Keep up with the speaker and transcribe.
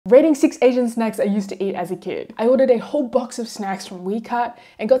Rating 6 Asian snacks I used to eat as a kid. I ordered a whole box of snacks from WeChat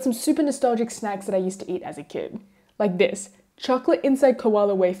and got some super nostalgic snacks that I used to eat as a kid. Like this, chocolate inside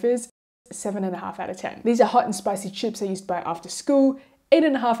koala wafers, 7.5 out of 10. These are hot and spicy chips I used to buy after school,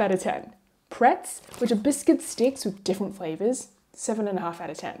 8.5 out of 10. Pretz, which are biscuit sticks with different flavours, 7.5 out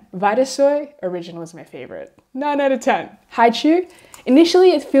of 10. Vitasoy, original is my favourite, 9 out of 10. Haichu,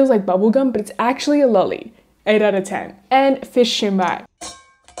 initially it feels like bubblegum, but it's actually a lolly, 8 out of 10. And fish shumai.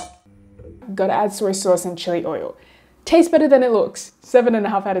 Gotta add soy sauce and chili oil. Tastes better than it looks,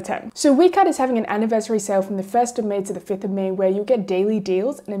 7.5 out of 10. So WeChat is having an anniversary sale from the 1st of May to the 5th of May where you'll get daily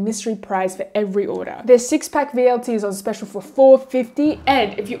deals and a mystery prize for every order. Their 6-pack VLT is on special for $4.50,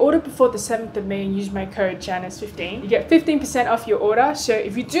 and if you order before the 7th of May and use my code JANICE15, you get 15% off your order. So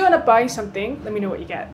if you do end up buying something, let me know what you get.